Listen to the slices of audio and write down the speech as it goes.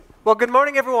Well, good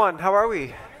morning, everyone. How are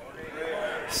we?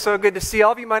 So good to see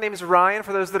all of you. My name is Ryan.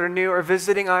 For those that are new or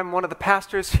visiting, I'm one of the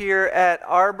pastors here at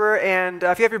Arbor. And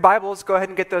if you have your Bibles, go ahead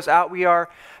and get those out. We are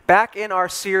back in our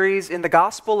series in the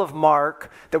Gospel of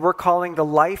Mark that we're calling The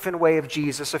Life and Way of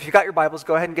Jesus. So if you've got your Bibles,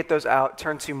 go ahead and get those out.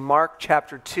 Turn to Mark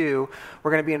chapter 2.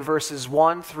 We're going to be in verses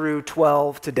 1 through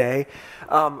 12 today.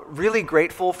 Really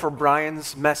grateful for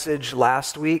Brian's message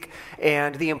last week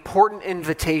and the important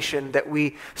invitation that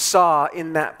we saw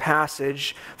in that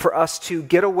passage for us to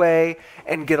get away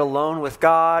and get alone with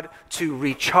God, to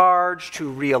recharge, to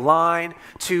realign,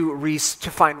 to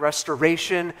find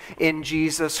restoration in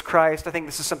Jesus Christ. I think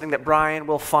this is something that Brian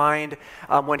will find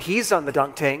when he's on the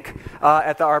dunk tank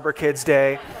at the Arbor Kids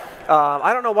Day.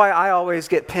 I don't know why I always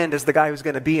get pinned as the guy who's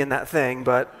going to be in that thing,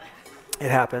 but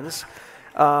it happens.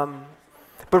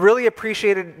 But really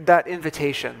appreciated that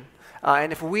invitation.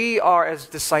 And if we are, as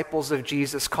disciples of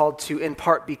Jesus, called to, in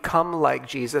part, become like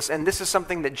Jesus, and this is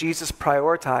something that Jesus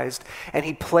prioritized and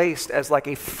he placed as like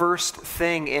a first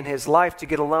thing in his life to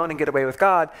get alone and get away with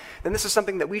God, then this is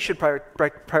something that we should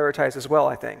prioritize as well,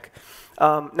 I think.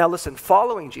 Now listen,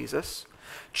 following Jesus,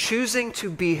 choosing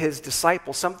to be his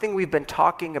disciple, something we've been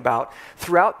talking about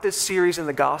throughout this series in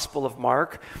the Gospel of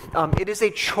Mark, it is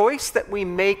a choice that we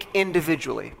make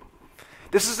individually.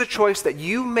 This is a choice that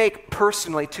you make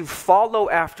personally to follow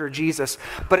after Jesus,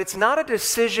 but it's not a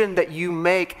decision that you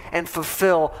make and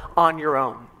fulfill on your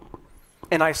own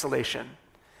in isolation.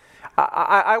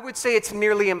 I would say it's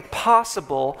nearly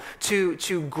impossible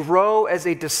to grow as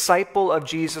a disciple of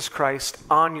Jesus Christ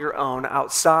on your own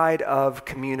outside of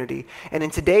community. And in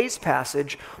today's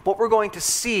passage, what we're going to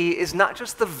see is not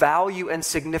just the value and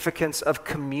significance of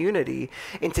community.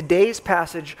 In today's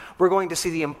passage, we're going to see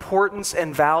the importance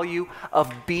and value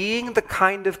of being the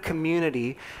kind of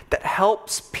community that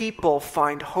helps people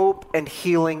find hope and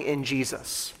healing in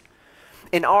Jesus.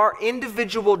 In our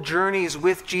individual journeys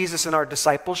with Jesus in our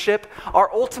discipleship,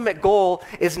 our ultimate goal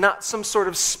is not some sort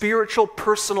of spiritual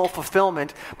personal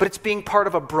fulfillment, but it's being part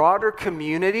of a broader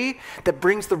community that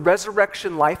brings the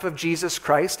resurrection life of Jesus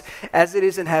Christ as it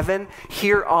is in heaven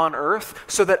here on earth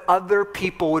so that other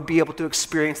people would be able to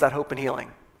experience that hope and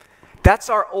healing.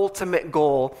 That's our ultimate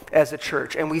goal as a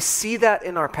church, and we see that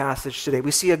in our passage today.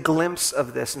 We see a glimpse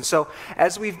of this. And so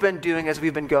as we've been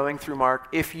going through Mark,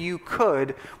 if you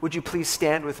could, would you please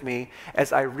stand with me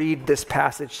as I read this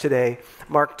passage today,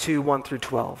 Mark 2, 1 through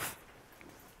 12.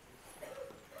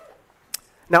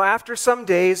 Now after some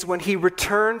days, when he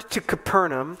returned to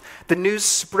Capernaum, the news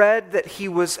spread that he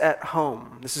was at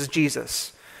home. This is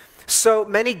Jesus. So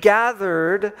many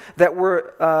gathered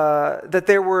that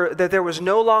there was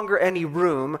no longer any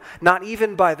room, not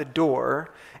even by the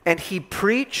door, and he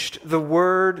preached the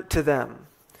word to them.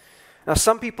 Now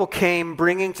some people came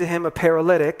bringing to him a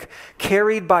paralytic,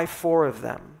 carried by 4 of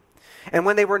them. And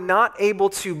when they were not able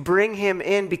to bring him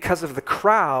in because of the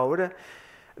crowd,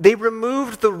 they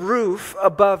removed the roof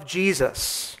above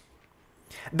Jesus.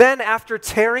 Then, after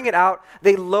tearing it out,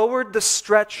 they lowered the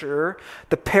stretcher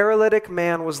the paralytic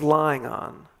man was lying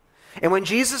on. And when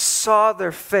Jesus saw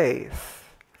their faith,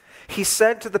 he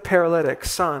said to the paralytic,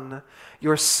 "Son,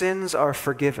 your sins are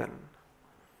forgiven."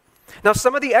 Now,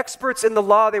 some of the experts in the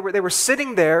law, they were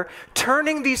sitting there,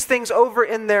 turning these things over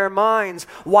in their minds.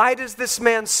 Why does this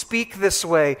man speak this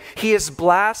way? He is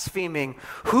blaspheming.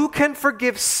 Who can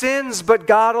forgive sins but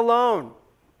God alone?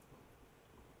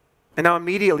 And now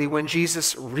immediately when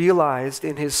Jesus realized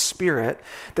in his spirit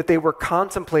that they were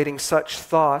contemplating such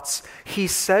thoughts, he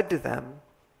said to them,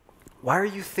 "Why are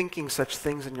you thinking such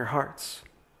things in your hearts?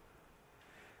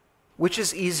 Which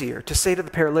is easier, to say to the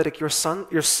paralytic, your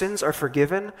sins are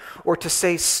forgiven, or to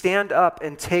say, stand up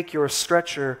and take your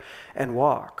stretcher and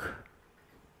walk?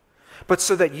 But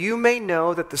so that you may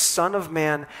know that the Son of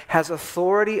Man has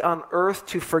authority on earth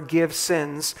to forgive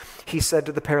sins," he said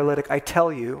to the paralytic, "I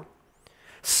tell you,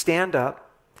 stand up,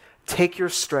 take your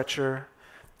stretcher,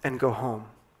 and go home."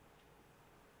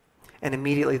 And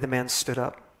immediately the man stood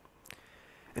up.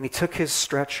 And he took his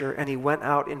stretcher and he went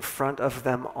out in front of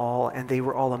them all, and they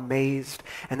were all amazed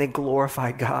and they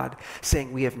glorified God,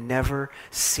 saying, "We have never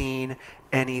seen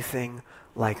anything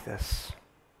like this."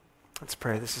 Let's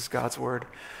pray. This is God's word.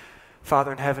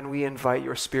 Father in heaven, we invite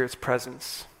your Spirit's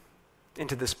presence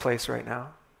into this place right now.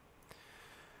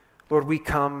 Lord, we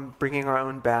come bringing our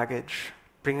own baggage,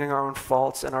 bringing our own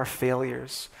faults and our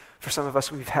failures. For some of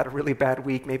us, we've had a really bad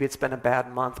week. Maybe it's been a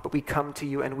bad month, but we come to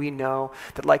you and we know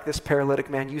that like this paralytic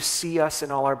man, you see us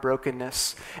in all our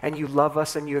brokenness and you love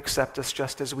us and you accept us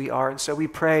just as we are. And so we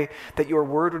pray that your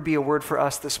word would be a word for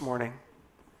us this morning.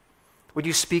 Would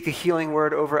you speak a healing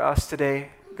word over us today?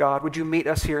 God? Would you meet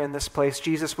us here in this place?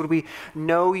 Jesus, would we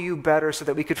know you better so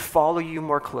that we could follow you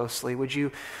more closely? Would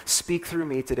you speak through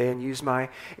me today and use my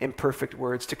imperfect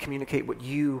words to communicate what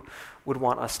you would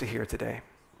want us to hear today?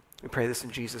 We pray this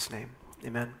in Jesus' name.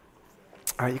 Amen.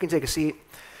 All right, you can take a seat.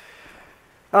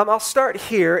 I'll start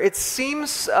here. It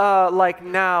seems like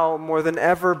now, more than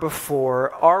ever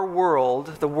before, our world,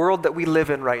 the world that we live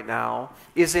in right now,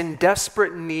 is in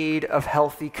desperate need of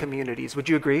healthy communities. Would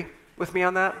you agree with me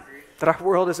on that? That our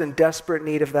world is in desperate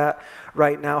need of that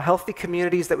right now. Healthy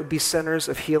communities that would be centers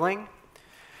of healing.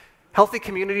 Healthy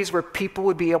communities where people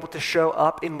would be able to show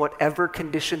up in whatever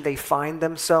condition they find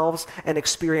themselves and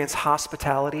experience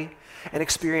hospitality, and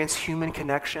experience human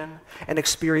connection, and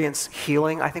experience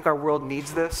healing. I think our world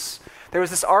needs this. There was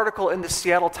this article in the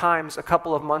Seattle Times a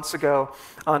couple of months ago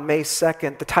on May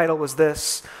 2nd. The title was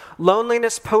this: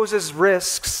 "Loneliness poses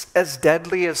risks as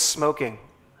deadly as smoking."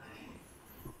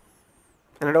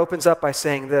 And it opens up by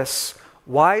saying this: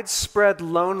 widespread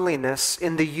loneliness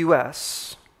in the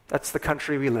U.S., that's the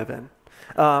country we live in,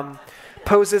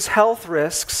 poses health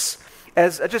risks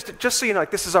as, just so you know, like,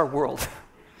 this is our world.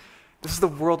 This is the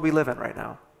world we live in right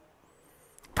now.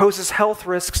 Poses health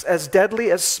risks as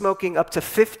deadly as smoking up to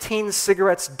 15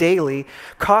 cigarettes daily,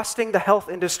 costing the health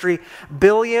industry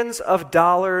billions of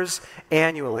dollars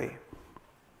annually.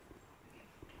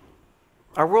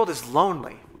 Our world is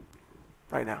lonely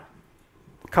right now.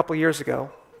 A couple years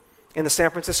ago, in the San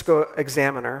Francisco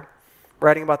Examiner,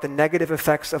 writing about the negative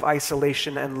effects of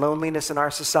isolation and loneliness in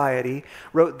our society,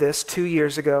 wrote this 2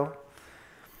 years ago: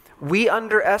 "We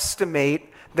underestimate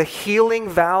the healing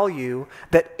value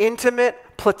that intimate,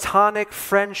 platonic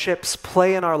friendships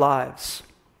play in our lives.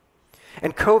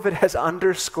 And COVID has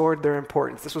underscored their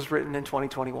importance." This was written in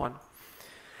 2021.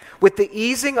 "With the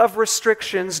easing of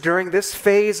restrictions during this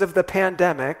phase of the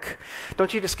pandemic,"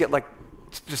 don't you just get like,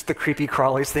 just the creepy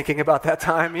crawlies thinking about that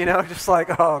time, you know, just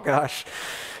like, oh gosh.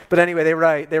 But anyway,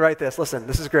 they write this. Listen,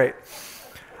 this is great.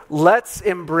 "Let's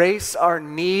embrace our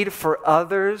need for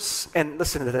others," and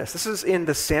listen to this. This is in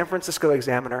the San Francisco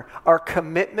Examiner. "Our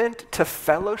commitment to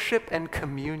fellowship and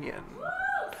communion.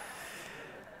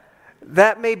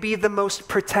 That may be the most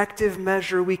protective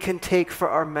measure we can take for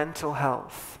our mental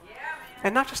health."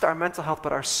 And not just our mental health,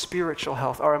 but our spiritual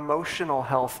health, our emotional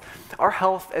health, our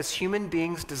health as human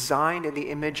beings designed in the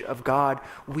image of God.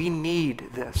 We need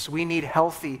this. We need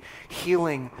healthy,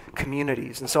 healing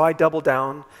communities. And so I double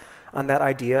down on that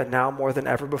idea now more than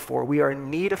ever before. We are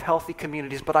in need of healthy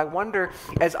communities, but I wonder,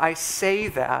 as I say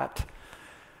that,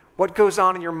 what goes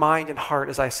on in your mind and heart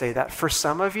as I say that? For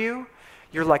some of you,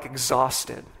 you're like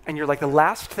exhausted, and you're like, the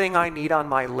last thing I need on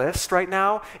my list right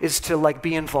now is to like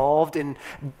be involved in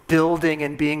building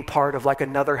and being part of like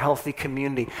another healthy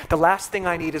community. The last thing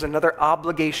I need is another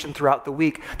obligation throughout the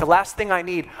week. The last thing I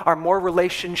need are more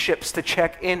relationships to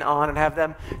check in on and have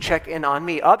them check in on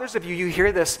me. Others of you, you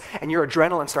hear this and your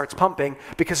adrenaline starts pumping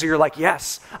because you're like,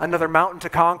 yes, another mountain to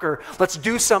conquer. Let's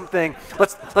do something.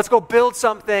 Let's go build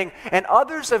something. And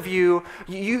others of you,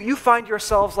 you find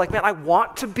yourselves like, man, I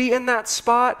want to be in that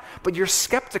spot, but you're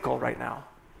skeptical right now.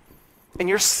 And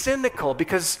you're cynical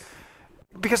because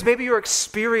maybe your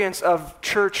experience of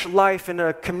church life in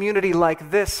a community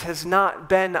like this has not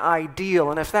been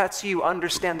ideal. And if that's you,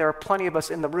 understand there are plenty of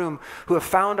us in the room who have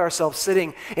found ourselves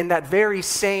sitting in that very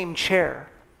same chair.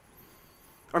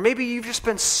 Or maybe you've just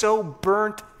been so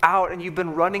burnt out and you've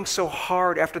been running so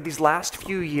hard after these last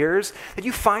few years that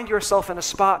you find yourself in a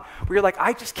spot where you're like,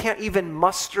 I just can't even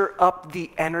muster up the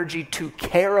energy to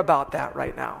care about that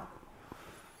right now.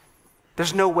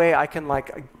 There's no way I can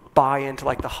like buy into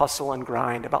like the hustle and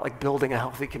grind about like building a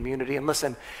healthy community. And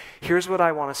listen, here's what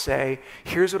I want to say.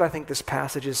 Here's what I think this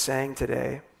passage is saying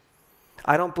today.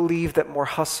 I don't believe that more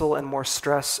hustle and more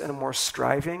stress and more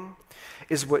striving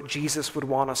is what Jesus would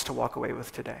want us to walk away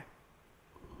with today.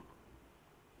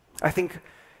 I think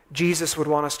Jesus would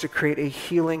want us to create a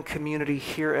healing community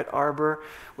here at Arbor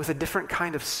with a different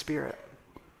kind of spirit.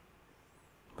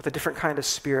 With a different kind of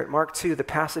spirit. Mark 2, the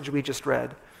passage we just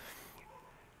read.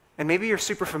 And maybe you're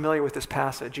super familiar with this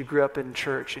passage. You grew up in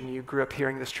church and you grew up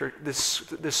hearing this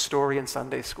story in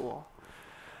Sunday school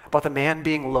about the man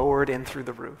being lowered in through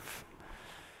the roof.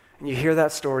 And you hear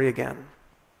that story again.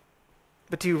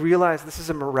 But do you realize this is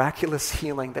a miraculous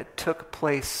healing that took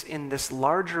place in this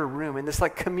larger room, in this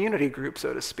like community group,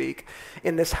 so to speak,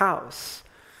 in this house?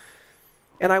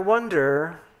 And I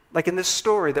wonder, like in this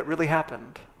story that really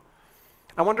happened,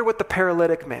 I wonder what the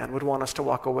paralytic man would want us to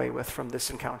walk away with from this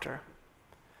encounter.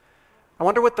 I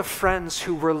wonder what the friends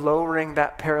who were lowering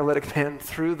that paralytic man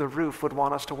through the roof would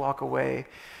want us to walk away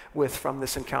with from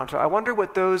this encounter. I wonder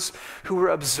what those who were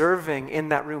observing in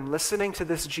that room, listening to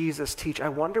this Jesus teach, I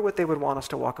wonder what they would want us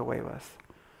to walk away with.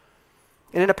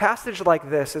 And in a passage like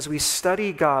this, as we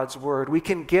study God's word, we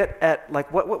can get at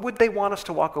what would they want us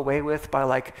to walk away with by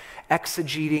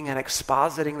exegeting and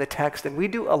expositing the text. And we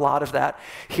do a lot of that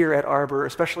here at Arbor,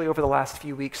 especially over the last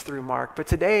few weeks through Mark. But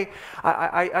today,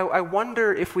 I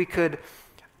wonder if we could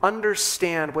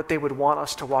understand what they would want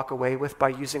us to walk away with by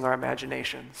using our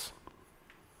imaginations.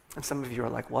 And some of you are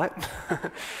like, what?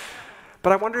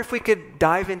 But I wonder if we could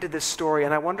dive into this story,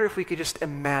 and I wonder if we could just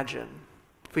imagine.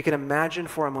 If we could imagine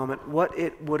for a moment what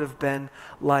it would have been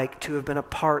like to have been a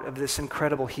part of this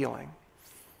incredible healing,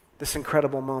 this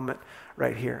incredible moment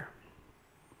right here.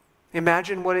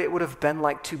 Imagine what it would have been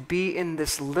like to be in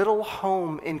this little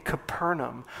home in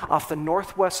Capernaum off the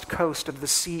northwest coast of the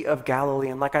Sea of Galilee.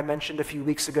 And like I mentioned a few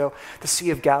weeks ago, the Sea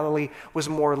of Galilee was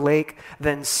more lake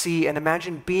than sea. And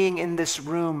imagine being in this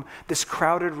room, this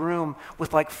crowded room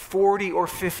with 40 or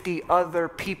 50 other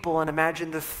people, and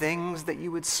imagine the things that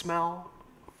you would smell.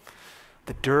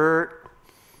 The dirt,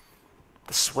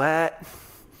 the sweat,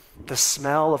 the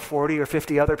smell of 40 or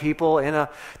 50 other people in a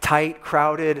tight,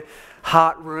 crowded,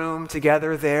 hot room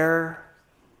together there.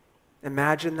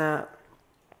 Imagine that.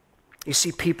 You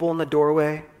see people in the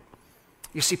doorway.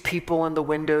 You see people in the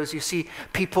windows. You see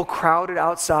people crowded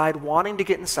outside, wanting to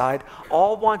get inside,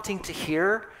 all wanting to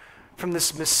hear from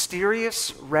this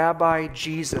mysterious Rabbi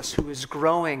Jesus who is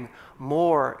growing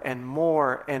more and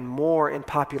more and more in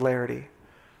popularity.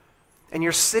 And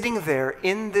you're sitting there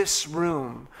in this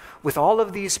room with all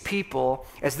of these people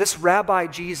as this Rabbi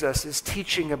Jesus is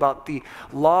teaching about the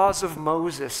laws of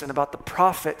Moses and about the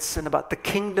prophets and about the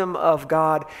kingdom of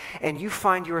God, and you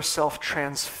find yourself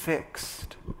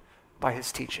transfixed by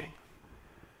his teaching.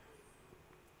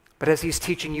 But as he's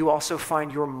teaching, you also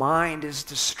find your mind is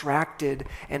distracted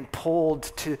and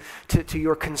pulled to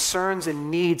your concerns and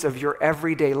needs of your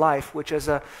everyday life, which as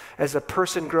a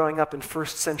person growing up in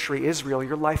first century Israel,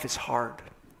 your life is hard.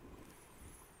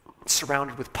 It's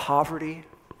surrounded with poverty.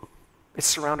 It's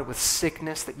surrounded with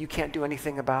sickness that you can't do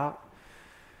anything about.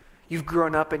 You've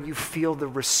grown up and you feel the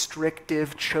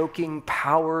restrictive, choking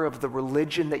power of the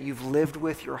religion that you've lived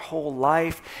with your whole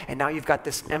life. And now you've got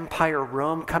this empire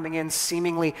Rome coming in,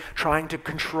 seemingly trying to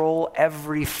control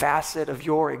every facet of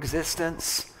your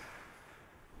existence.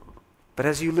 But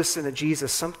as you listen to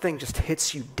Jesus, something just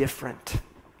hits you different.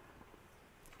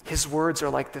 His words are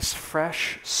like this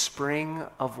fresh spring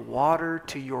of water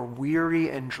to your weary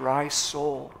and dry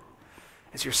soul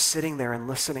as you're sitting there and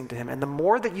listening to him. And the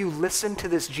more that you listen to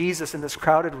this Jesus in this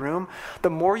crowded room, the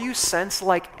more you sense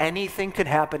like anything could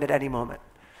happen at any moment.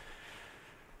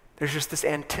 There's just this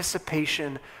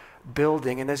anticipation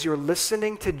building. And as you're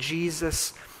listening to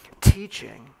Jesus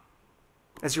teaching,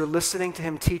 as you're listening to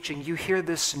him teaching, you hear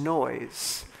this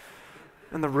noise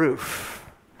on the roof.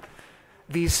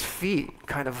 These feet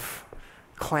kind of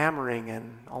clamoring,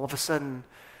 and all of a sudden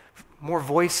more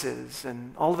voices,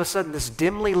 and all of a sudden this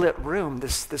dimly lit room,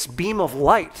 this beam of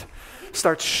light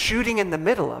starts shooting in the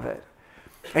middle of it.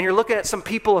 And you're looking at some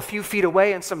people a few feet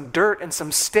away, and some dirt and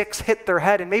some sticks hit their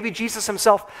head, and maybe Jesus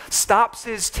himself stops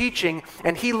his teaching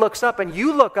and he looks up, and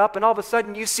you look up, and all of a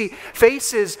sudden you see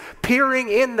faces peering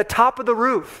in the top of the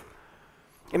roof.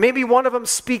 And maybe one of them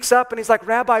speaks up and he's like,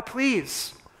 "Rabbi,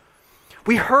 please,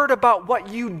 we heard about what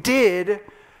you did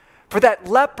for that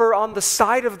leper on the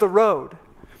side of the road.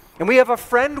 And we have a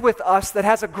friend with us that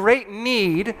has a great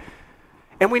need,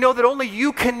 and we know that only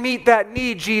you can meet that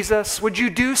need, Jesus. Would you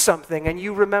do something?" And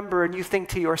you remember and you think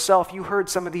to yourself, you heard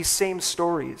some of these same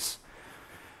stories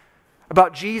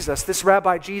about Jesus, this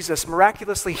Rabbi Jesus,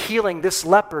 miraculously healing this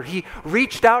leper. He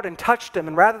reached out and touched him,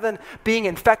 and rather than being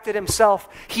infected himself,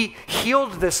 he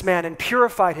healed this man and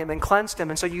purified him and cleansed him.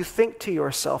 And so you think to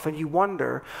yourself and you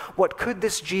wonder, what could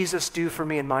this Jesus do for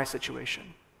me in my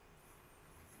situation?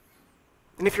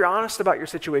 And if you're honest about your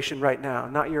situation right now,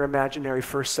 not your imaginary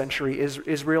first century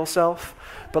Israel self,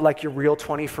 but like your real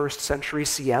 21st century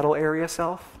Seattle area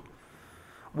self,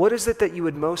 what is it that you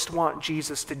would most want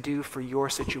Jesus to do for your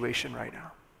situation right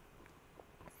now?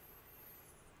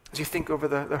 As you think over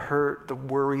the hurt, the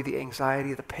worry, the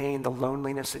anxiety, the pain, the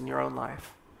loneliness in your own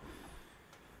life,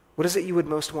 what is it you would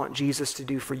most want Jesus to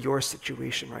do for your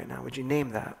situation right now? Would you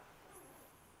name that?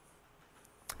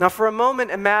 Now, for a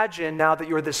moment, imagine now that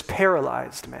you're this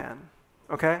paralyzed man,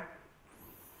 okay?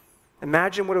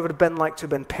 Imagine what it would have been like to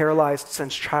have been paralyzed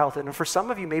since childhood. And for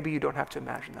some of you, maybe you don't have to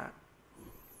imagine that.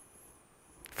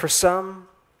 For some,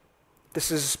 this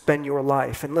has been your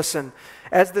life. And listen,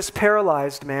 as this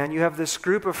paralyzed man, you have this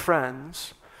group of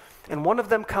friends, And one of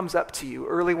them comes up to you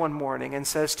early one morning and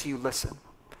says to you, listen,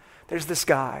 there's this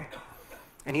guy,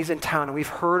 and he's in town, and we've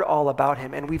heard all about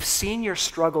him, and we've seen your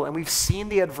struggle, and we've seen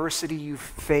the adversity you've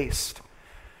faced,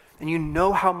 and you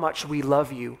know how much we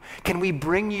love you. Can we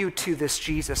bring you to this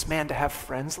Jesus? Man, to have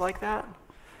friends like that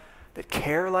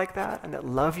care like that, and that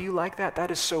love you like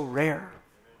that is so rare.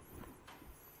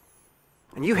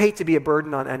 And you hate to be a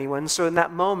burden on anyone, so in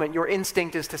that moment, your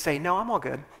instinct is to say, no, I'm all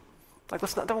good. Like,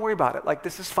 don't worry about it. Like,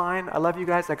 this is fine. I love you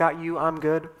guys. I got you. I'm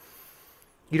good.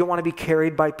 You don't want to be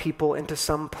carried by people into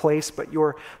some place, but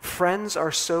your friends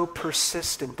are so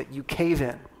persistent that you cave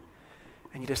in,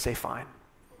 and you just say, fine,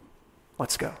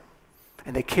 let's go.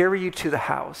 And they carry you to the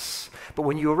house. But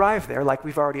when you arrive there, like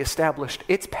we've already established,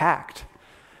 it's packed.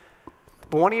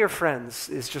 But one of your friends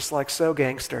is just like so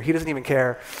gangster. He doesn't even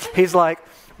care. He's like,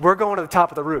 we're going to the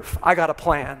top of the roof. I got a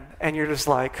plan. And you're just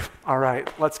like, all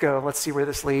right, let's go. Let's see where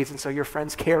this leads. And so your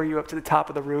friends carry you up to the top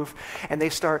of the roof, and they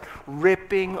start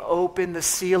ripping open the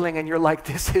ceiling. And you're like,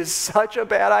 this is such a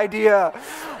bad idea.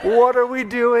 What are we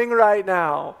doing right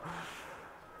now?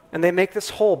 And they make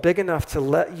this hole big enough to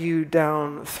let you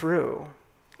down through.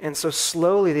 And so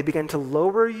slowly they begin to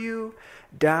lower you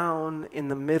down in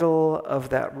the middle of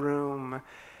that room,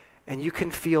 and you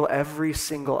can feel every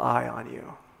single eye on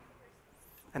you.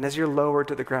 And as you're lowered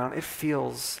to the ground, it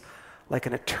feels like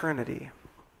an eternity.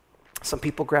 Some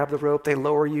people grab the rope, they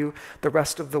lower you the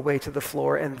rest of the way to the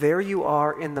floor, and there you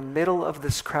are in the middle of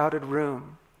this crowded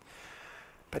room.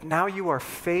 But now you are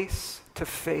face to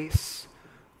face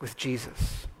with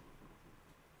Jesus.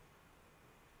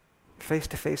 Face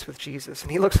to face with Jesus.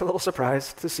 And he looks a little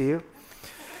surprised to see you.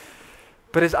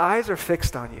 But his eyes are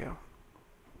fixed on you.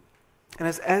 And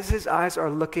as his eyes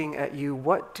are looking at you,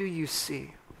 what do you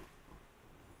see?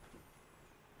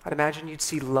 I'd imagine you'd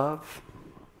see love.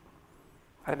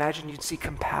 I'd imagine you'd see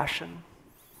compassion.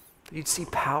 That you'd see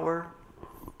power.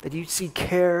 That you'd see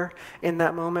care in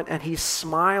that moment. And he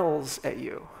smiles at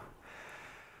you.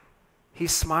 He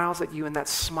smiles at you, and that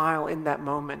smile in that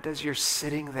moment as you're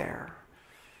sitting there,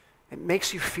 it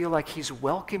makes you feel like he's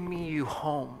welcoming you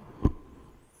home.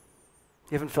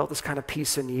 You haven't felt this kind of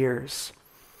peace in years.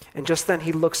 And just then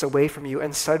he looks away from you,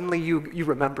 and suddenly you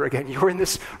remember again. You're in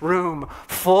this room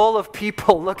full of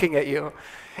people looking at you.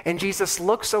 And Jesus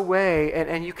looks away,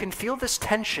 and you can feel this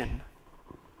tension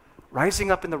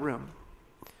rising up in the room.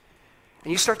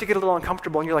 And you start to get a little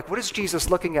uncomfortable, and you're like, what is Jesus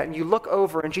looking at? And you look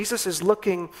over, and Jesus is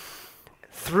looking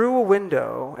through a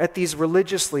window at these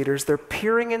religious leaders. They're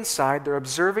peering inside, they're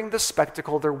observing the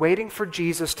spectacle, they're waiting for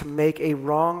Jesus to make a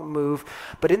wrong move.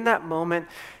 But in that moment,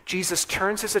 Jesus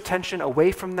turns his attention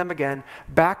away from them again,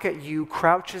 back at you,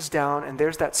 crouches down, and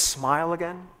there's that smile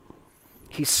again.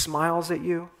 He smiles at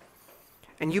you.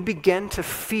 And you begin to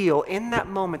feel in that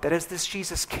moment that as this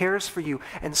Jesus cares for you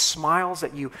and smiles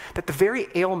at you, that the very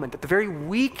ailment, that the very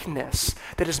weakness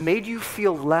that has made you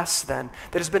feel less than,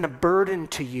 that has been a burden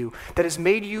to you, that has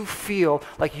made you feel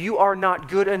like you are not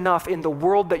good enough in the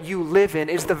world that you live in,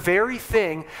 is the very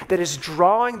thing that is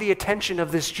drawing the attention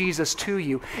of this Jesus to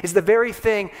you, is the very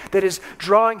thing that is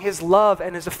drawing his love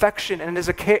and his affection and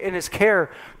his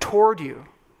care toward you.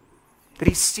 That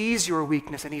he sees your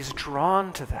weakness and he's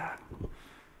drawn to that.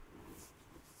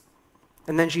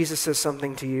 And then Jesus says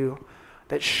something to you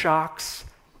that shocks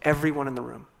everyone in the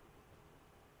room.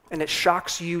 And it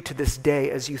shocks you to this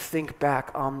day as you think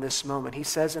back on this moment. He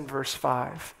says in verse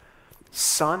 5,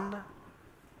 "Son,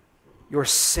 your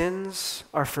sins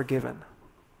are forgiven."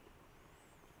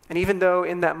 And even though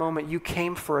in that moment you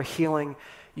came for a healing,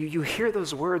 you hear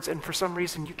those words, and for some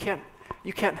reason you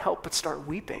can't help but start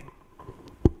weeping.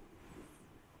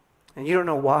 And you don't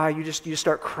know why, you just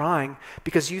start crying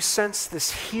because you sense this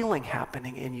healing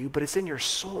happening in you, but it's in your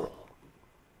soul.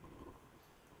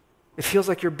 It feels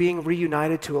like you're being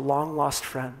reunited to a long-lost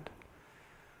friend.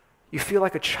 You feel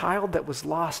like a child that was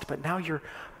lost, but now you're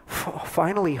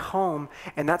finally home,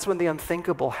 and that's when the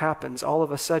unthinkable happens. All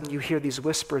of a sudden, you hear these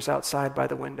whispers outside by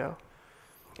the window.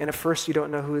 And at first, you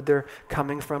don't know who they're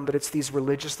coming from, but it's these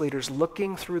religious leaders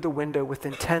looking through the window with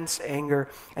intense anger.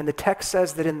 And the text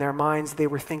says that in their minds, they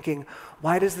were thinking,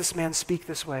 why does this man speak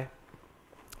this way?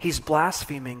 He's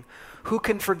blaspheming. Who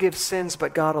can forgive sins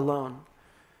but God alone?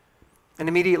 And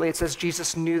immediately it says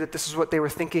Jesus knew that this is what they were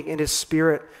thinking in his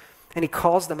spirit. And he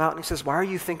calls them out and he says, why are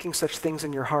you thinking such things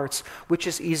in your hearts? Which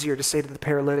is easier, to say to the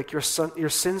paralytic, your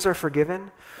sins are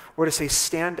forgiven, or to say,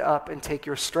 stand up and take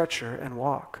your stretcher and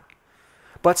walk?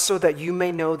 But so that you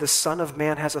may know the Son of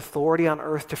Man has authority on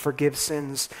earth to forgive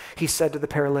sins, he said to the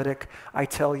paralytic, I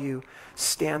tell you,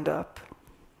 stand up,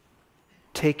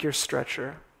 take your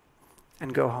stretcher,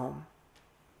 and go home.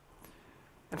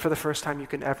 And for the first time you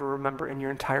can ever remember in your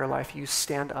entire life, you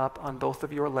stand up on both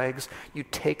of your legs, you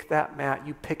take that mat,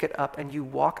 you pick it up, and you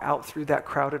walk out through that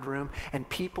crowded room, and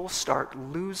people start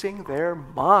losing their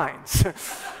minds.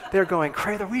 They're going,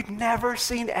 Crather, we've never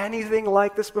seen anything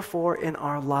like this before in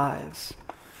our lives.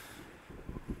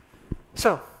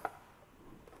 So,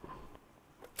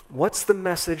 what's the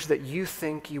message that you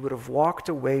think you would have walked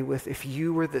away with if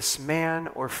you were this man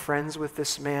or friends with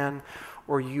this man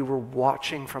or you were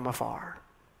watching from afar?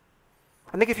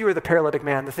 I think if you were the paralytic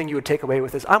man, the thing you would take away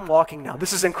with is, I'm walking now.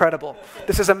 This is incredible.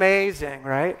 This is amazing,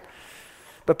 right?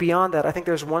 But beyond that, I think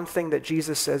there's one thing that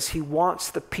Jesus says. He wants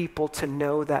the people to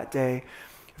know that day.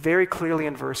 Very clearly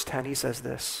in verse 10, he says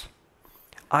this,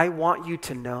 I want you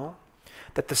to know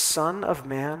that the Son of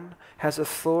Man has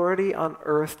authority on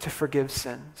earth to forgive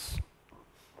sins.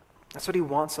 That's what he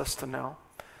wants us to know.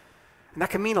 And that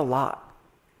can mean a lot.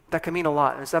 That can mean a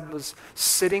lot. As I was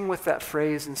sitting with that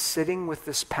phrase and sitting with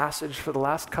this passage for the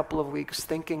last couple of weeks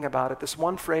thinking about it, this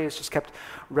one phrase just kept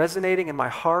resonating in my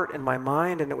heart and my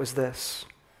mind, and it was this: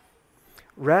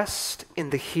 rest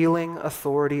in the healing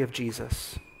authority of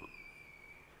Jesus.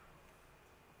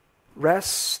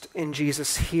 Rest in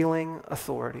Jesus' healing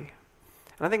authority.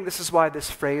 And I think this is why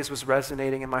this phrase was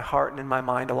resonating in my heart and in my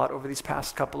mind a lot over these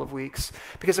past couple of weeks.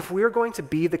 Because if we're going to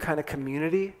be the kind of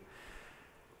community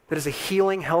that is a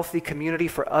healing, healthy community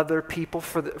for other people,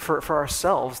 for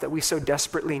ourselves, that we so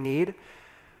desperately need,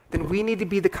 then we need to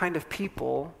be the kind of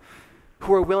people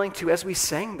who are willing to, as we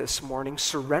sang this morning,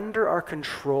 surrender our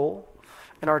control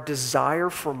and our desire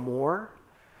for more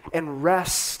and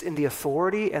rest in the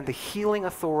authority and the healing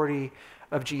authority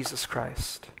of Jesus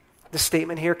Christ. The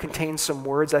statement here contains some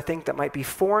words I think that might be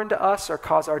foreign to us or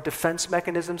cause our defense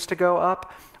mechanisms to go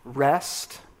up.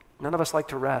 Rest. None of us like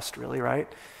to rest, really, right?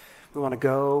 We want to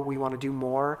go, we want to do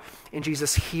more. In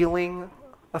Jesus' healing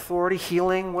authority,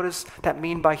 healing, what does that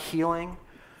mean by healing?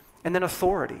 And then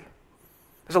authority.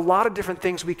 There's a lot of different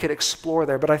things we could explore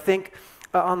there, but I think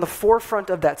on the forefront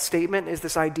of that statement is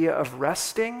this idea of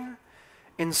resting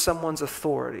in someone's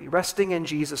authority, resting in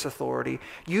Jesus' authority.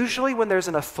 Usually when there's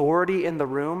an authority in the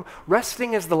room,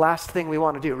 resting is the last thing we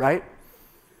want to do, right?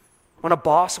 When a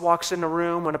boss walks in the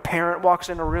room, when a parent walks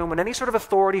in a room, when any sort of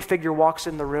authority figure walks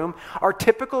in the room, our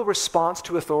typical response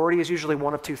to authority is usually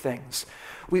one of two things.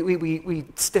 We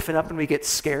stiffen up and we get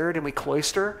scared and we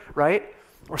cloister, right?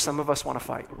 Or some of us want to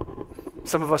fight.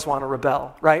 Some of us want to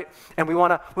rebel, right? And we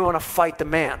want to fight the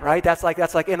man, right? That's like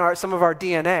in some of our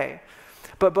DNA.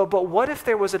 But what if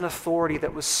there was an authority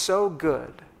that was so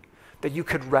good that you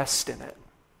could rest in it?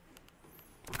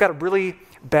 I've got a really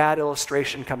bad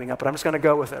illustration coming up, but I'm just going to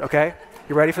go with it, okay?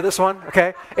 You ready for this one?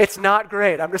 Okay? It's not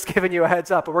great. I'm just giving you a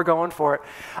heads up, but we're going for it.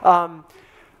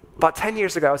 About 10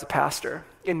 years ago, I was a pastor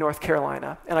in North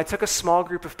Carolina, and I took a small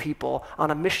group of people on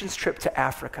a missions trip to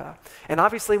Africa. And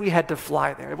obviously, we had to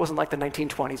fly there. It wasn't like the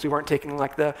 1920s. We weren't taking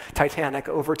like the Titanic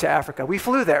over to Africa. We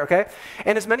flew there, okay?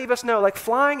 And as many of us know, like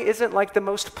flying isn't like the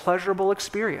most pleasurable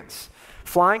experience.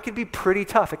 Flying can be pretty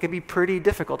tough. It can be pretty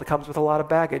difficult. It comes with a lot of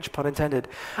baggage, pun intended.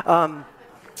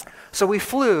 So we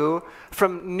flew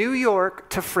from New York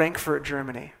to Frankfurt,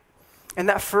 Germany. And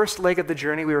that first leg of the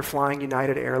journey, we were flying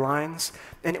United Airlines,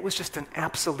 and it was just an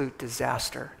absolute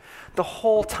disaster. The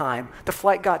whole time, the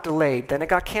flight got delayed, then it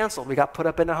got canceled. We got put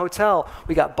up in a hotel.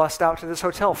 We got bussed out to this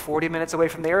hotel 40 minutes away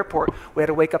from the airport. We had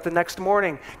to wake up the next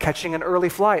morning, catching an early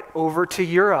flight over to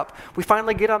Europe. We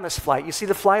finally get on this flight. You see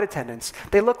the flight attendants.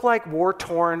 They look like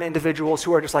war-torn individuals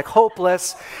who are just like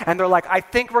hopeless, and they're like, I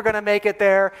think we're going to make it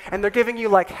there. And they're giving you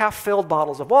like half-filled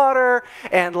bottles of water,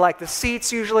 and like the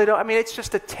seats usually don't. I mean, it's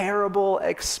just a terrible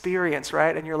experience,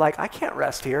 right? And you're like, I can't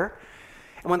rest here.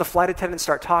 And when the flight attendants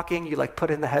start talking, you like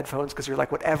put in the headphones because you're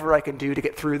like, whatever I can do to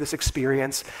get through this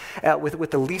experience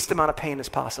with the least amount of pain as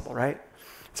possible, right?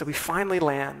 So we finally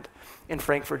land in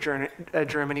Frankfurt,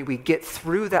 Germany. We get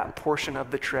through that portion of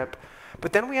the trip,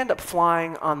 but then we end up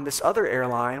flying on this other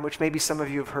airline, which maybe some of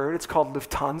you have heard. It's called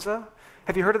Lufthansa.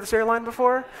 Have you heard of this airline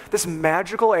before? This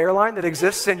magical airline that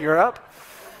exists in Europe.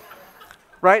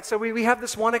 Right? So we have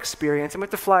this one experience, and we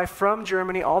have to fly from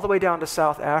Germany all the way down to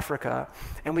South Africa,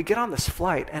 and we get on this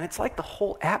flight, and it's like the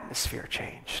whole atmosphere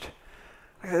changed.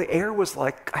 The air was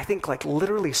like, I think like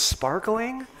literally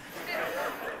sparkling.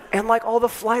 And like all the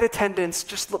flight attendants,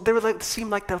 they were like, seemed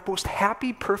like the most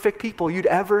happy, perfect people you'd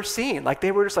ever seen. Like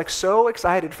they were just like so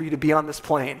excited for you to be on this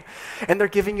plane. And they're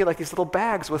giving you like these little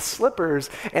bags with slippers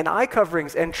and eye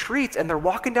coverings and treats. And they're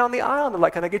walking down the aisle and they're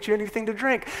like, can I get you anything to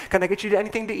drink? Can I get you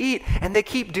anything to eat? And they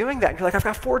keep doing that. And you're like, I've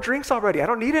got 4 drinks already. I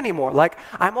don't need any more. Like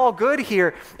I'm all good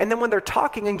here. And then when they're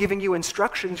talking and giving you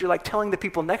instructions, you're like telling the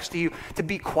people next to you to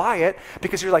be quiet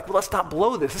because you're like, well, let's not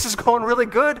blow this. This is going really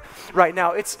good right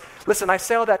now. Listen, I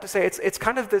say all that to say it's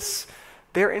kind of this,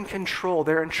 they're in control,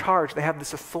 they're in charge, they have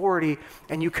this authority,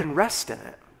 and you can rest in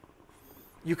it.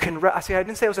 You can see, I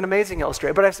didn't say it was an amazing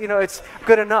illustration, but it's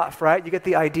good enough, right? You get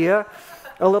the idea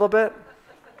a little bit?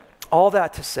 All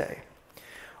that to say,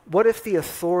 what if the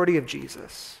authority of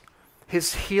Jesus,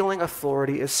 his healing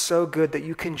authority, is so good that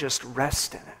you can just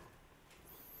rest in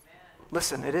it?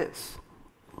 Listen, it is.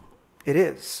 It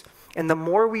is. And the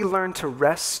more we learn to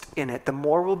rest in it, the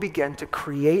more we'll begin to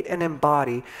create and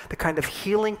embody the kind of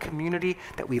healing community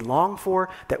that we long for,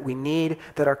 that we need,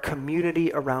 that our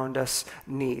community around us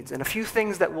needs. And a few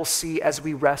things that we'll see as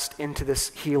we rest into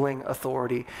this healing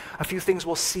authority. A few things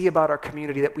we'll see about our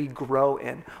community that we grow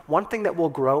in. One thing that we'll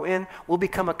grow in, we'll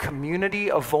become a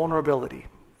community of vulnerability.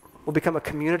 We'll become a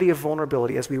community of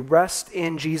vulnerability. As we rest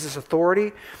in Jesus'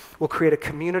 authority, we'll create a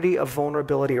community of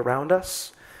vulnerability around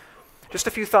us. Just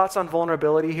a few thoughts on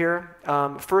vulnerability here.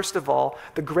 First of all,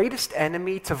 the greatest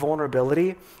enemy to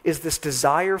vulnerability is this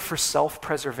desire for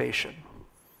self-preservation.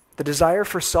 The desire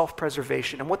for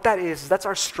self-preservation. And what that is that's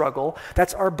our struggle,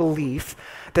 that's our belief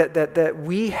that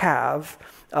we have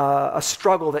a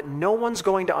struggle that no one's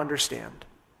going to understand.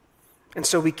 And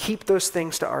so we keep those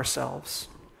things to ourselves.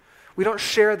 We don't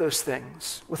share those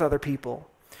things with other people.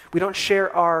 We don't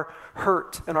share our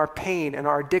hurt and our pain and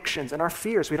our addictions and our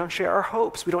fears. We don't share our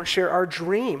hopes. We don't share our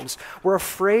dreams. We're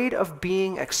afraid of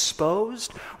being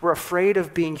exposed. We're afraid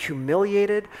of being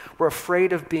humiliated. We're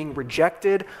afraid of being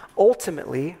rejected.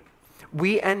 Ultimately,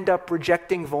 we end up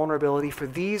rejecting vulnerability for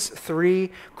these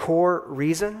 3 core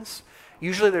reasons.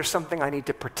 Usually there's something I need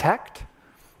to protect,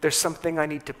 there's something I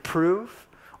need to prove,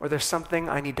 or there's something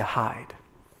I need to hide.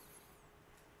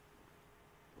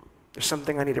 There's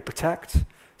something I need to protect,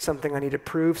 something I need to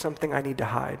prove, something I need to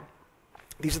hide.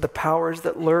 These are the powers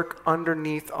that lurk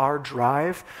underneath our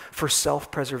drive for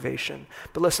self-preservation.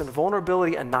 But listen,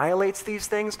 vulnerability annihilates these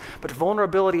things, but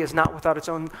vulnerability is not without its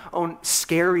own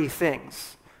scary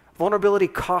things. Vulnerability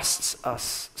costs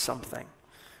us something.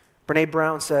 Brene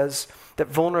Brown says that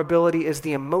vulnerability is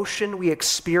the emotion we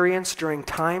experience during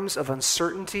times of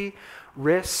uncertainty,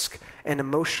 risk, and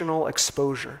emotional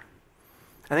exposure.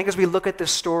 I think as we look at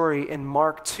this story in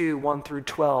Mark 2, 1 through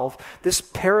 12, this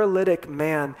paralytic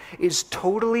man is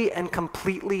totally and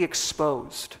completely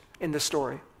exposed in the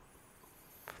story.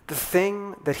 The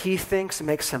thing that he thinks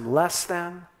makes him less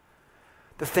than,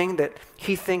 the thing that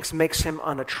he thinks makes him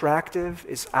unattractive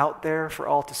is out there for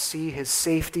all to see. His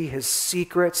safety, his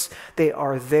secrets, they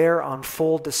are there on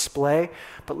full display.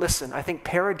 But listen, I think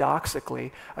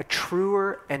paradoxically, a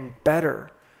truer and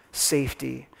better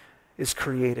safety is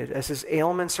created. As his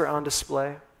ailments are on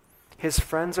display, his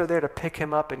friends are there to pick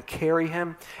him up and carry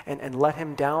him and let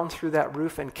him down through that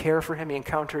roof and care for him. He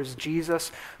encounters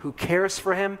Jesus who cares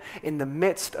for him in the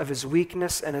midst of his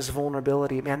weakness and his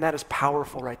vulnerability. Man, that is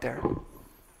powerful right there.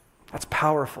 That's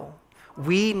powerful.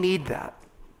 We need that.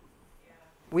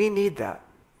 We need that.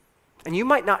 And you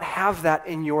might not have that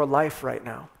in your life right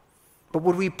now, but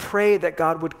would we pray that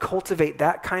God would cultivate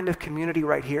that kind of community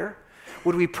right here?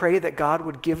 Would we pray that God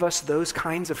would give us those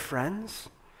kinds of friends?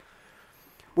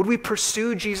 Would we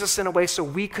pursue Jesus in a way so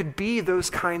we could be those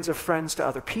kinds of friends to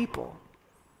other people?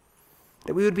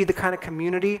 That we would be the kind of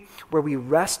community where we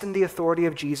rest in the authority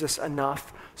of Jesus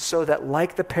enough so that,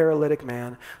 like the paralytic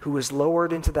man who was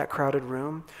lowered into that crowded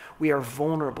room, we are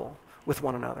vulnerable with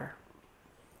one another.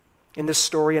 In this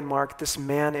story in Mark, this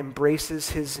man embraces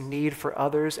his need for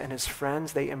others and his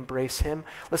friends. They embrace him.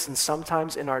 Listen,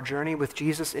 sometimes in our journey with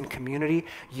Jesus in community,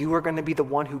 you are going to be the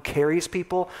one who carries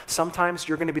people. Sometimes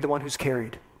you're going to be the one who's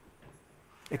carried.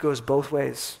 It goes both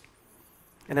ways.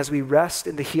 And as we rest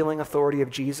in the healing authority of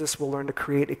Jesus, we'll learn to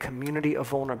create a community of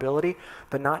vulnerability.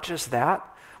 But not just that,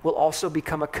 we'll also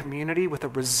become a community with a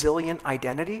resilient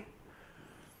identity.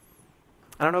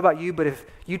 I don't know about you, but if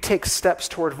you take steps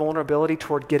toward vulnerability,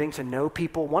 toward getting to know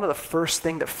people, one of the first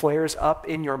things that flares up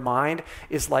in your mind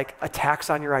is like attacks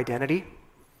on your identity.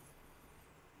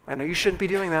 I know you shouldn't be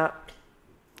doing that.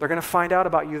 They're going to find out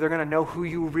about you. They're going to know who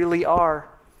you really are.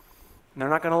 And they're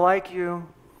not going to like you.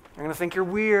 They're going to think you're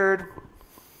weird.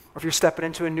 Or if you're stepping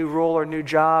into a new role or a new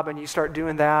job and you start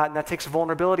doing that, and that takes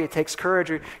vulnerability, it takes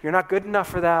courage. You're not good enough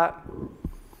for that.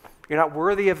 You're not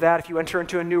worthy of that if you enter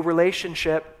into a new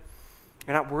relationship.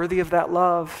 You're not worthy of that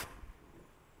love.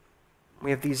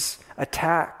 We have these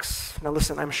attacks. Now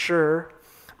listen, I'm sure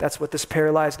that's what this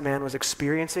paralyzed man was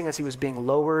experiencing as he was being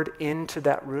lowered into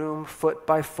that room, foot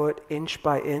by foot, inch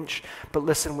by inch. But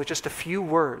listen, with just a few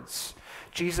words,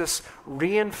 Jesus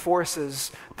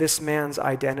reinforces this man's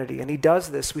identity. And he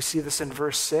does this, we see this in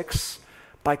verse 6,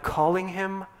 by calling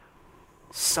him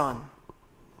son.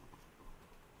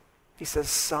 He says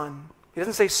son. He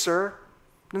doesn't say sir,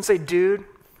 he doesn't say dude,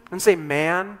 he doesn't say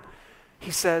man.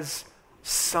 He says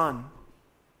son.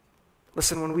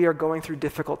 Listen, when we are going through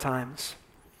difficult times,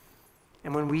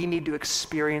 and when we need to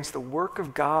experience the work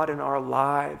of God in our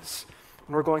lives,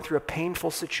 when we're going through a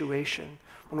painful situation,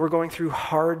 when we're going through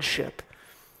hardship,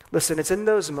 listen, it's in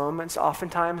those moments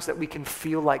oftentimes that we can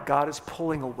feel like God is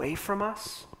pulling away from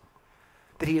us,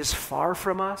 that he is far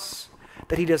from us,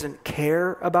 that he doesn't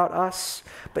care about us.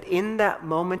 But in that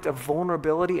moment of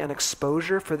vulnerability and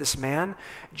exposure for this man,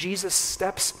 Jesus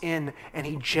steps in and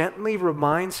he gently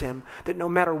reminds him that no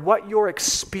matter what you're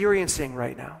experiencing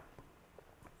right now,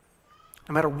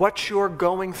 no matter what you're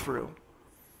going through,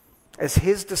 as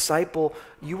his disciple,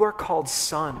 you are called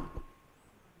son.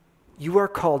 You are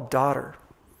called daughter.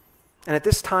 And at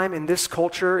this time, in this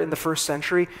culture, in the first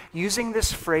century, using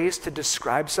this phrase to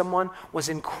describe someone was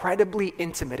incredibly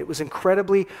intimate. It was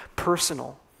incredibly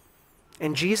personal.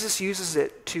 And Jesus uses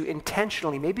it to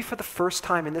intentionally, maybe for the first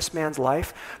time in this man's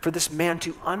life, for this man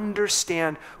to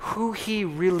understand who he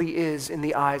really is in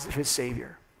the eyes of his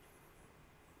Savior.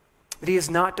 That he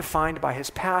is not defined by his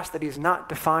past, that he is not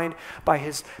defined by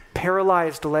his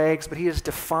paralyzed legs, but he is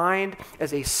defined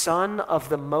as a son of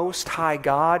the Most High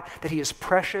God, that he is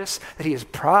precious, that he is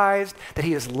prized, that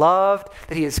he is loved,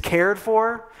 that he is cared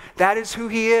for. That is who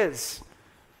he is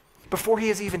before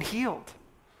he is even healed.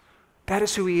 That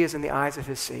is who he is in the eyes of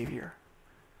his Savior.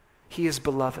 He is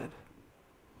beloved.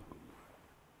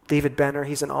 David Benner,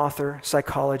 he's an author,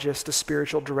 psychologist, a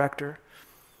spiritual director.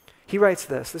 He writes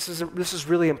this. This is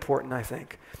really important, I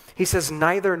think. He says,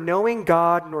 neither knowing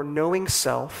God nor knowing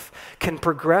self can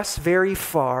progress very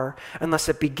far unless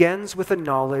it begins with a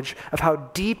knowledge of how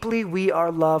deeply we are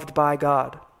loved by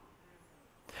God.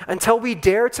 Until we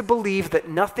dare to believe that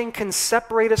nothing can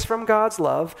separate us from God's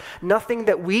love, nothing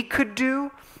that we could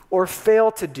do or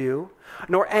fail to do,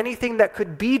 nor anything that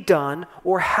could be done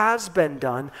or has been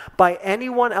done by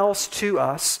anyone else to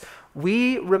us,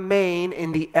 we remain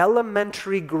in the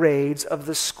elementary grades of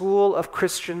the school of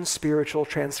Christian spiritual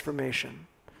transformation.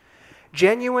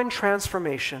 Genuine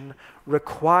transformation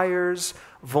requires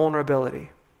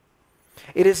vulnerability.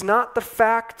 It is not the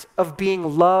fact of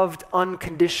being loved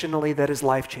unconditionally that is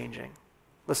life-changing.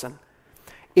 Listen,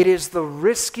 it is the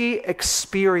risky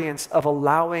experience of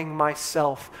allowing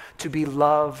myself to be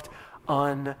loved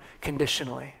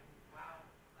unconditionally.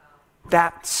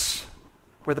 That's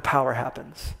where the power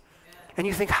happens. And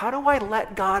you think, how do I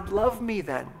let God love me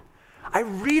then? I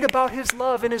read about his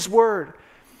love in his word.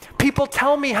 People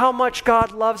tell me how much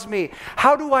God loves me.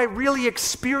 How do I really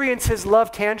experience his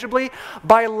love tangibly?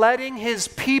 By letting his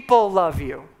people love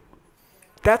you.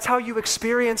 That's how you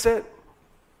experience it.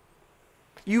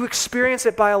 You experience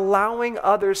it by allowing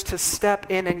others to step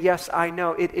in. And yes, I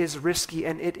know it is risky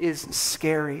and it is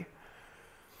scary.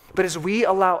 But as we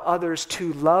allow others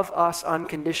to love us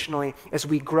unconditionally, as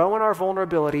we grow in our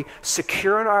vulnerability,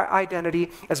 secure in our identity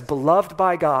as beloved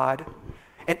by God,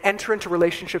 and enter into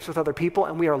relationships with other people,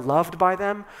 and we are loved by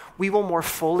them, we will more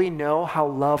fully know how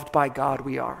loved by God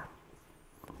we are.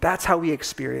 That's how we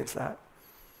experience that.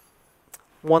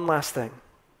 One last thing.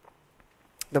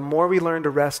 The more we learn to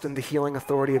rest in the healing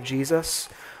authority of Jesus,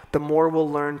 the more we'll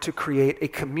learn to create a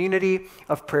community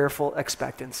of prayerful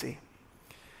expectancy.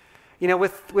 You know,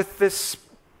 with this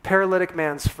paralytic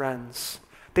man's friends,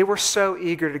 they were so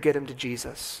eager to get him to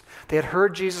Jesus. They had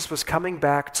heard Jesus was coming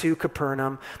back to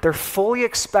Capernaum. They're fully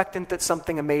expectant that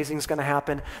something amazing is going to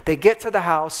happen. They get to the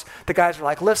house. The guys are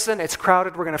like, listen, it's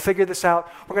crowded. We're going to figure this out.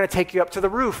 We're going to take you up to the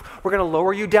roof. We're going to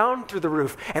lower you down through the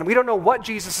roof. And we don't know what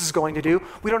Jesus is going to do.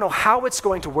 We don't know how it's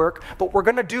going to work, but we're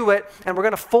going to do it. And we're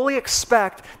going to fully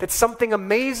expect that something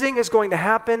amazing is going to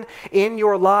happen in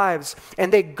your lives.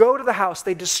 And they go to the house.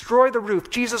 They destroy the roof.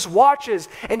 Jesus watches.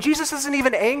 And Jesus isn't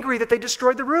even angry that they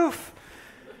destroyed the roof.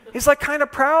 He's like kind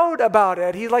of proud about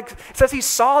it. He like says he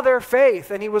saw their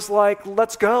faith and he was like,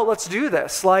 let's go, let's do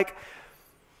this. Like,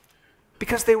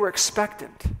 because they were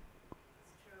expectant.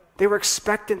 They were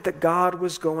expectant that God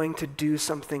was going to do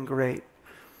something great.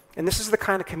 And this is the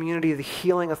kind of community the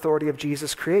healing authority of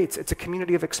Jesus creates. It's a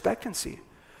community of expectancy.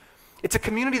 It's a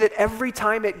community that every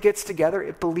time it gets together,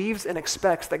 it believes and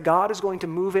expects that God is going to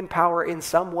move in power in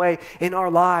some way in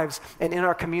our lives and in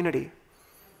our community.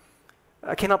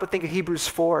 I can't help but think of Hebrews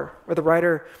 4, where the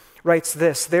writer writes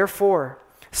this: "Therefore,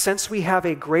 since we have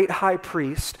a great high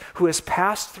priest who has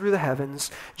passed through the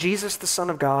heavens, Jesus the Son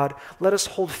of God, let us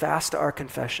hold fast to our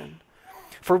confession.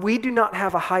 For we do not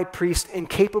have a high priest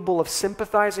incapable of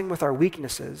sympathizing with our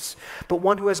weaknesses, but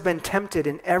one who has been tempted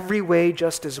in every way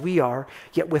just as we are,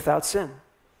 yet without sin."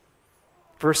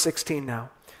 Verse 16 now.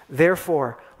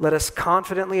 "Therefore, let us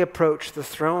confidently approach the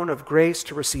throne of grace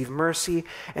to receive mercy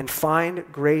and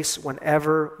find grace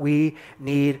whenever we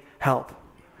need help."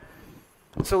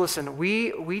 So listen,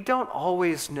 we don't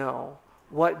always know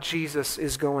what Jesus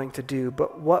is going to do,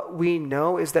 but what we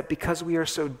know is that because we are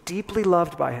so deeply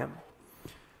loved by him,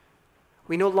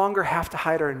 we no longer have to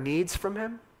hide our needs from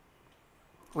him.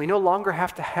 We no longer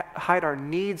have to hide our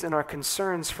needs and our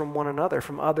concerns from one another,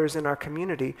 from others in our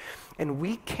community. And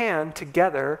we can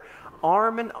together,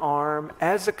 arm in arm,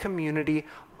 as a community,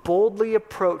 boldly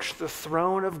approach the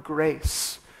throne of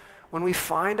grace when we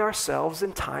find ourselves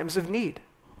in times of need.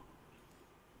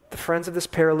 The friends of this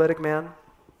paralytic man,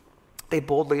 they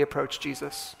boldly approached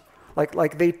Jesus.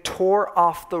 Like they tore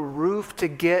off the roof to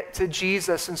get to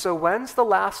Jesus. And so when's the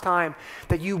last time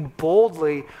that you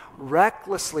boldly,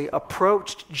 recklessly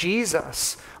approached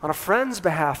Jesus on a friend's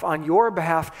behalf, on your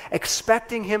behalf,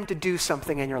 expecting him to do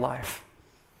something in your life?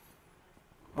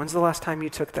 When's the last time you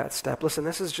took that step? Listen,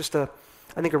 this is just I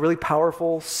think a really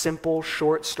powerful, simple,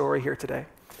 short story here today.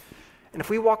 And if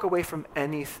we walk away from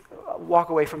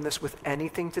this with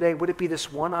anything today, would it be this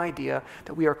one idea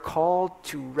that we are called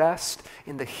to rest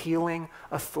in the healing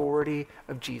authority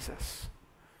of Jesus?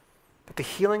 That the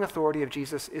healing authority of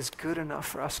Jesus is good enough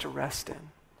for us to rest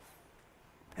in.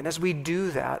 And as we do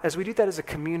that as a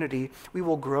community, we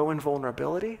will grow in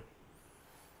vulnerability.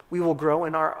 We will grow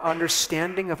in our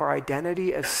understanding of our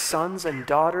identity as sons and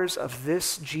daughters of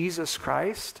this Jesus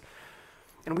Christ.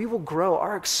 And we will grow.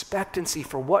 Our expectancy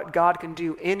for what God can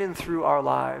do in and through our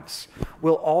lives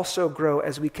will also grow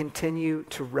as we continue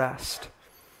to rest.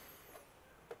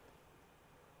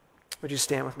 Would you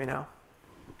stand with me now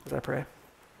as I pray?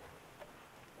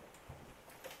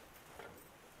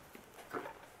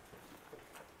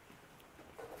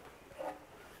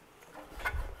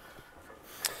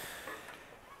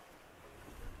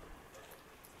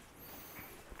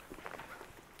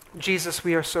 Jesus,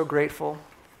 we are so grateful.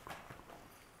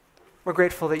 We're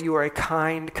grateful that you are a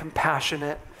kind,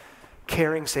 compassionate,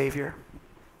 caring Savior.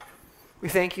 We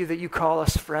thank you that you call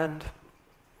us friend.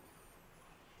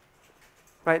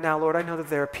 Right now, Lord, I know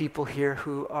that there are people here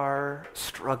who are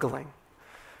struggling.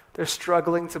 They're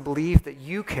struggling to believe that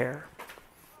you care,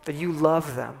 that you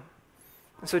love them.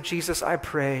 And so, Jesus, I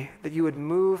pray that you would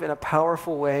move in a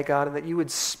powerful way, God, and that you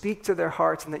would speak to their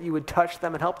hearts and that you would touch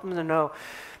them and help them to know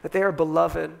that they are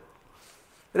beloved.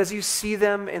 That as you see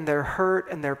them in their hurt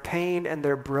and their pain and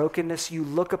their brokenness, you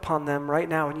look upon them right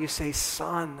now and you say,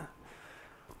 "Son,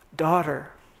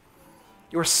 daughter,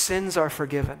 your sins are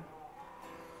forgiven."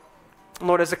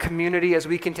 Lord, as a community, as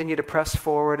we continue to press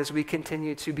forward, as we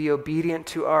continue to be obedient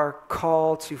to our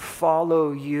call to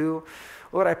follow you,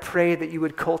 Lord, I pray that you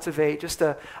would cultivate just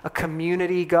a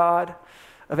community, God,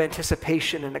 of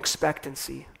anticipation and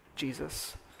expectancy,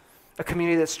 Jesus. A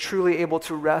community that's truly able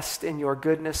to rest in your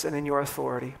goodness and in your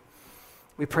authority.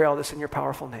 We pray all this in your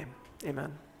powerful name.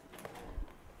 Amen.